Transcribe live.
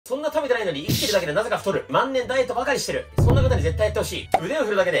そんな食べてないのに生きてるだけでなぜか太る。万年ダイエットばかりしてる。そんな方に絶対やってほしい。腕を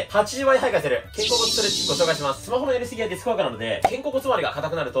振るだけで80倍徘徊する肩甲骨ストレッチご紹介します。スマホのやりすぎやデスクワークなので、肩甲骨周りが硬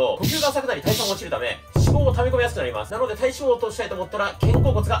くなると、呼吸が浅くなり代謝も落ちるため、脂肪を溜め込みやすくなります。なので体脂肪を落としたいと思ったら、肩甲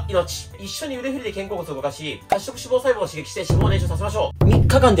骨が命。一緒に腕振りで肩甲骨を動かし、褐色脂肪細胞を刺激して脂肪を燃焼させましょう。3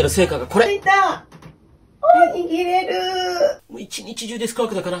日間での成果がこれ。握れる。もう一日中デスクワー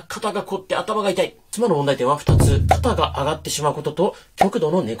クだから肩が凝って頭が痛い。妻の問題点は2つ。肩が上がってしまうことと極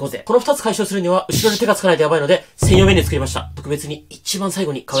度の猫背。この2つ解消するには後ろで手がつかないとやばいので専用メニュー作りました。特別に一番最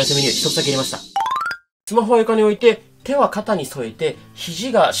後に可愛いメニュー1つだけ入れました。スマホは床に置いて手は肩に添えて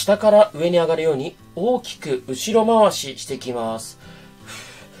肘が下から上に上がるように大きく後ろ回ししていきます。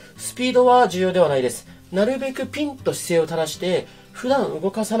スピードは重要ではないです。なるべくピンと姿勢を正して普段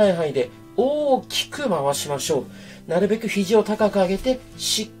動かさない範囲で大きく回しましょう。なるべく肘を高く上げて、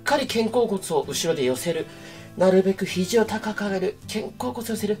しっかり肩甲骨を後ろで寄せる。なるべく肘を高く上げる。肩甲骨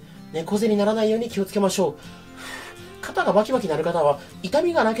を寄せる。猫背にならないように気をつけましょう。肩がバキバキなる方は、痛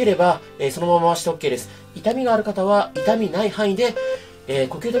みがなければ、そのまま回して OK です。痛みがある方は、痛みない範囲で、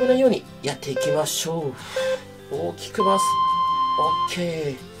呼吸止めないようにやっていきましょう。大きく回す。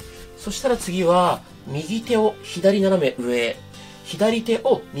OK。そしたら次は、右手を左斜め上へ。左手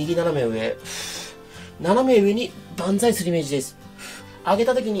を右斜め上。斜め上に万歳するイメージです。上げ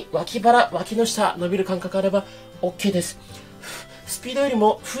た時に脇腹、脇の下伸びる感覚あれば OK です。スピードより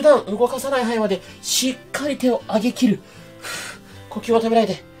も普段動かさない範囲までしっかり手を上げ切る。呼吸を止めない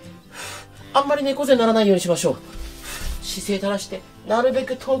で。あんまり猫背にならないようにしましょう。姿勢正して、なるべ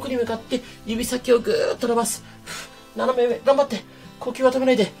く遠くに向かって指先をぐーっと伸ばす。斜め上、頑張って。呼吸は止め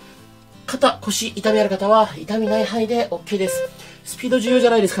ないで。肩、腰、痛みある方は痛みない範囲で OK です。スピード重要じ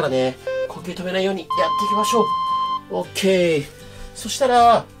ゃないですからね。呼吸止めないようにやっていきましょう。OK。そした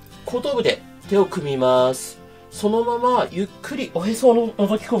ら、後頭部で手を組みます。そのままゆっくりおへそを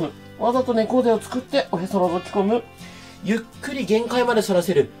覗き込む。わざと猫背を作っておへそを覗き込む。ゆっくり限界まで反ら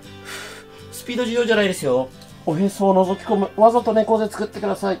せる。スピード重要じゃないですよ。おへそを覗き込む。わざと猫背作ってく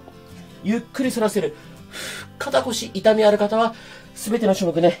ださい。ゆっくり反らせる。肩腰痛みある方は、すべての種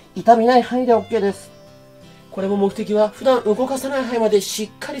目ね、痛みない範囲で OK です。これも目的は普段動かさない範囲までしっ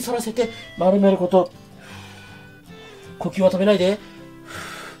かり反らせて丸めること。呼吸は止めないで。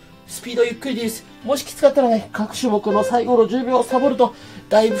スピードゆっくりです。もしきつかったらね、各種目の最後の10秒をサボると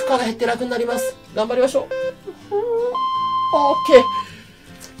だいぶ負荷が減って楽になります。頑張りましょう。OK。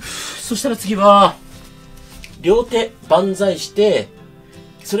そしたら次は、両手万歳して、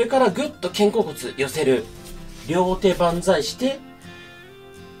それからぐっと肩甲骨寄せる。両手万歳して、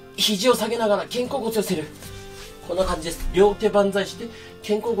肘を下げながら肩甲骨寄せる。こんな感じです。両手万歳して、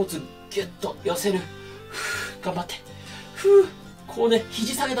肩甲骨ギュッと寄せる。頑張って。こうね、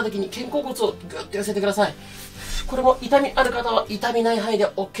肘下げた時に肩甲骨をグッと寄せてください。これも痛みある方は痛みない範囲で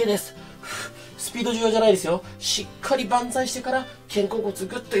OK です。スピード重要じゃないですよ。しっかり万歳してから肩甲骨グ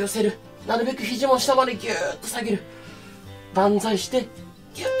ッと寄せる。なるべく肘も下までギューッと下げる。万歳して、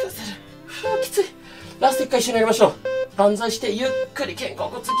ギュッと寄せる。きつい。ラスト1回一緒にやりましょう。万歳してゆっくり肩甲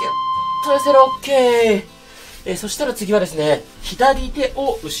骨ギュッと寄せる。OK。そしたら次はですね、左手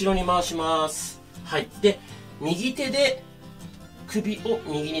を後ろに回します。はい。で、右手で首を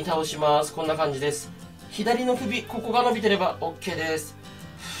右に倒します。こんな感じです。左の首、ここが伸びてれば OK です。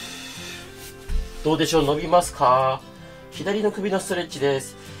どうでしょう、伸びますか？左の首のストレッチで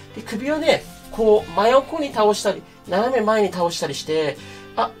す。で、首をね、こう真横に倒したり、斜め前に倒したりして、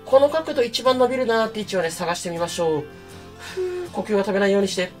あ、この角度一番伸びるなーって位置をね、探してみましょう。呼吸が止めないように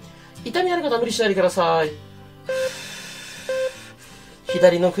して。痛みある方は無理しないでください。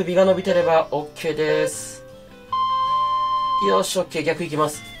左の首が伸びてれば OK です。よし、OK。逆いきま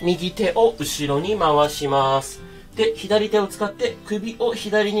す。右手を後ろに回します。で、左手を使って首を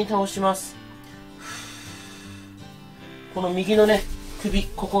左に倒します。この右のね、首、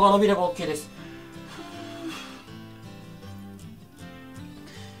ここが伸びれば OK です。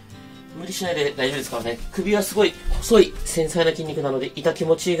無理しないで大丈夫ですからね。首はすごい細い繊細な筋肉なので痛気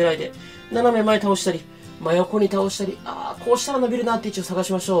持ちいいぐらいで、斜め前倒したり、真横に倒したり、こうしたら伸びるなって位置を探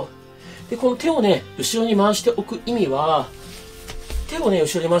しましょう。で、この手をね、後ろに回しておく意味は、手をね、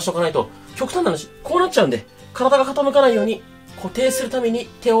後ろに回しておかないと、極端な話、こうなっちゃうんで、体が傾かないように固定するために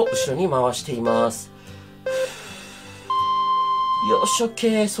手を後ろに回しています。よし、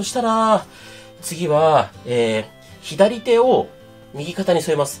OK。そしたら、次は、左手を右肩に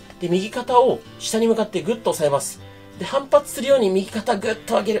添えます。で、右肩を下に向かってグッと押さえます。で、反発するように右肩グッ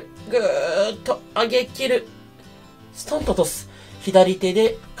と上げる。グーッと上げ切る。ストンと落とす。左手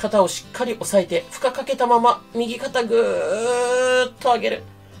で肩をしっかり押さえて、負荷かけたまま、右肩ぐーっと上げる。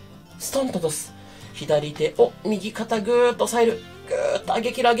ストンと落とす。左手を右肩ぐーっと押さえる。ぐーっと上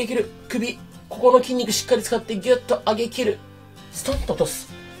げ切る上げ切る。首、ここの筋肉しっかり使ってギュッと上げ切る。ストンと落とす。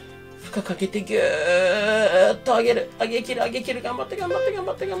負荷かけてギューッと上げる。上げ切る上げ切る。頑張って頑張って頑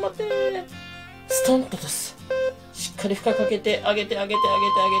張って頑張って。ストンと落とす。しっかり負荷かけて上げて上げて上げて上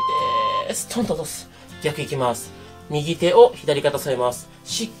げて。ストンと落とす。逆いきます。右手を左肩添えます。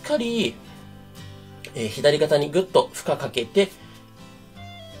しっかり、左肩にぐっと負荷かけて、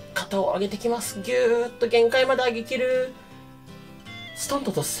肩を上げてきます。ぎゅーっと限界まで上げ切る。ストン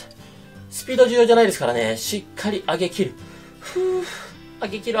と落とす。スピード重要じゃないですからね。しっかり上げ切る。上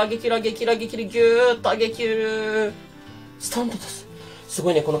げ切る上げ切る上げ切る上げ切る。ぎゅーっと上げ切る。ストンと落とす。す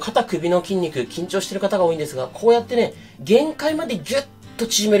ごいね、この肩首の筋肉緊張してる方が多いんですが、こうやってね、限界までギュッと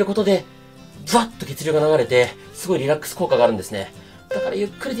縮めることで、ブワッと血流が流れて、すごいリラックス効果があるんですね。だからゆっ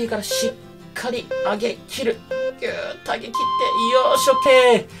くりでいいからしっかり上げ切る。ぎゅーっと上げ切って、よーし、オッ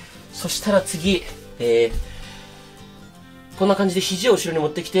ケー。そしたら次、こんな感じで肘を後ろに持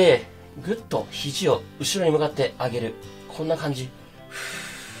ってきて、ぐっと肘を後ろに向かって上げる。こんな感じ。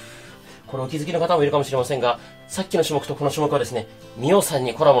これお気づきの方もいるかもしれませんが、さっきの種目とこの種目はですね、ミオさん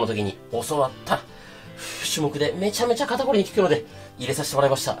にコラボの時に教わった種目でめちゃめちゃ肩こりに効くので入れさせてもらい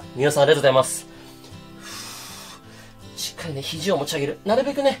ました。ミオさんありがとうございます。しっかりね、肘を持ち上げる。なる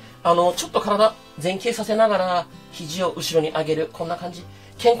べくね、ちょっと体前傾させながら肘を後ろに上げる。こんな感じ。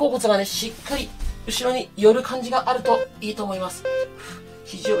肩甲骨がね、しっかり後ろに寄る感じがあるといいと思います。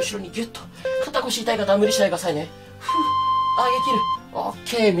肘を後ろにギュッと。肩腰痛い方は無理しないでくださいね。上げ切る。オッ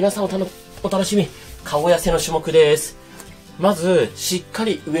ケー。皆さんお楽しみ。顔痩せの種目です。まず、しっか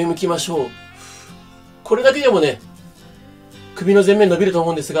り上向きましょう。これだけでもね、首の前面伸びると思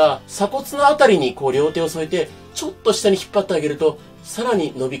うんですが、鎖骨のあたりにこう両手を添えて、ちょっと下に引っ張ってあげると、さら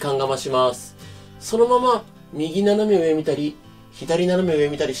に伸び感が増します。そのまま、右斜め上見たり、左斜め上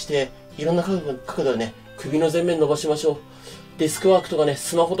見たりして、いろんな角度でね、首の前面伸ばしましょう。デスクワークとかね、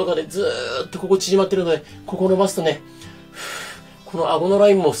スマホとかでずーっとここ縮まってるので、ここ伸ばすとね、この顎のラ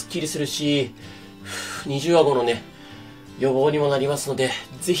インもスッキリするし、二重顎のね、予防にもなりますので、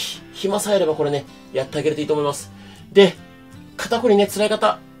ぜひ、暇さえあればこれね、やってあげるといいと思います。で、肩こりね、辛い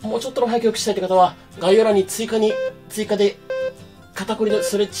方、もうちょっとの早く良くしたいって方は、概要欄に追加で、肩こりの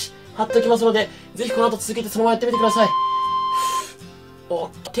ストレッチ貼っておきますので、ぜひこの後続けてそのままやってみてください。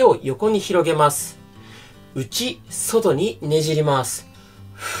手を横に広げます。内、外にねじります。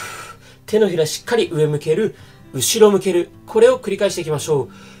手のひらしっかり上向ける、後ろ向ける。これを繰り返していきましょう。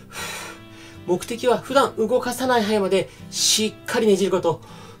目的は普段動かさない範囲までしっかりねじること。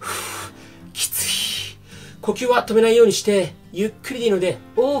きつい。呼吸は止めないようにして、ゆっくりでいいので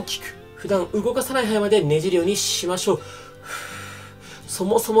大きく普段動かさない範囲までねじるようにしましょう。そ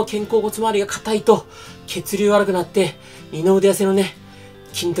もそも肩甲骨周りが硬いと血流悪くなって二の腕痩せのね、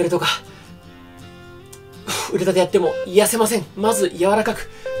筋トレとか腕立てやっても痩せません。まず柔らかく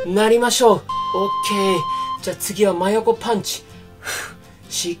なりましょう。オッケー。じゃあ次は真横パンチ。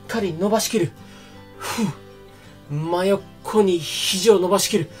しっかり伸ばしきる。真横に肘を伸ばし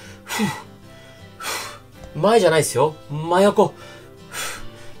きる。前じゃないですよ。真横。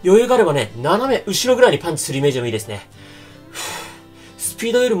余裕があればね、斜め後ろぐらいにパンチするイメージでもいいですね。スピ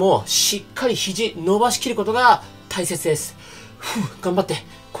ードよりもしっかり肘伸ばしきることが大切です。頑張って。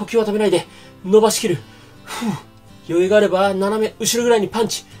呼吸は止めないで伸ばしきる。余裕があれば斜め後ろぐらいにパン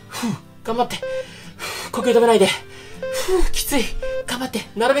チ。頑張って。呼吸止めないで。きつい。頑張って。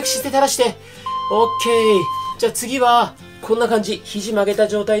なるべく姿勢正して。オッケー。じゃあ次は、こんな感じ。肘曲げた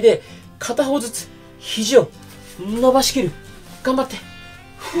状態で、片方ずつ、肘を伸ばしきる。頑張って。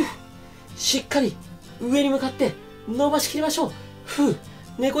しっかり、上に向かって、伸ばしきりましょう。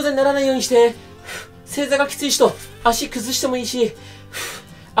猫背にならないようにして。正座がきつい人、足崩してもいいし、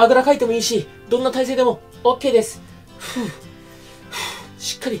あぐらかいてもいいし、どんな体勢でも OK です。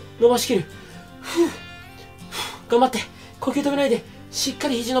しっかり伸ばしきる。頑張って。呼吸止めないで。しっか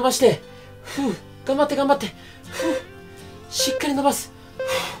り肘伸ばして。頑張って頑張って。しっかり伸ばす。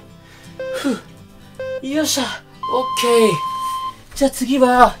よっしゃ。OK。じゃあ次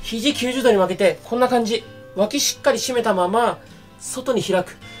は、肘90度に曲げて、こんな感じ。脇しっかり締めたまま、外に開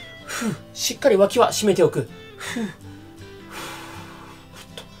く。しっかり脇は締めておく。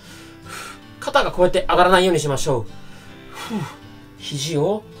肩がこうやって上がらないようにしましょう。肘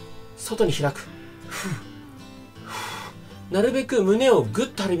を外に開く。なるべく胸をグ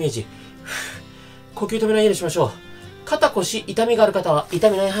ッと張るイメージ。呼吸止めないようにしましょう。肩腰痛みがある方は痛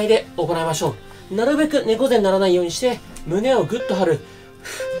みない範囲で行いましょう。なるべく猫背にならないようにして胸をグッと張る。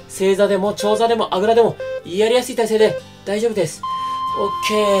正座でも長座でもあぐらでもやりやすい体勢で大丈夫です。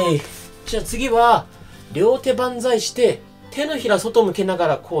OK。じゃあ次は両手万歳して手のひら外向けなが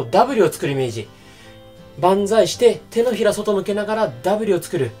らこう W を作るイメージ。万歳して手のひら外向けながら W を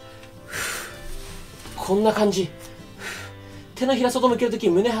作る。こんな感じ。手のひら外向けるとき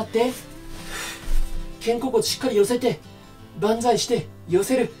胸張って、肩甲骨しっかり寄せて、万歳して寄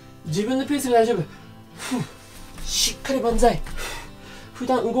せる。自分のペースで大丈夫。しっかり万歳。普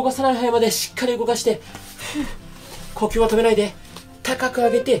段動かさない範囲までしっかり動かして、呼吸は止めないで。高く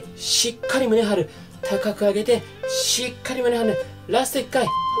上げてしっかり胸張る。高く上げてしっかり胸張る。ラスト1回。 OK。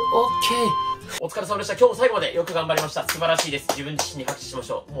 お疲れ様でした。今日も最後までよく頑張りました。素晴らしいです。自分自身に拍手しま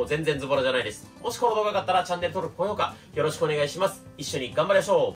しょう。もう全然ズボラじゃないです。もしこの動画が良かったらチャンネル登録、高評価よろしくお願いします。一緒に頑張りましょう。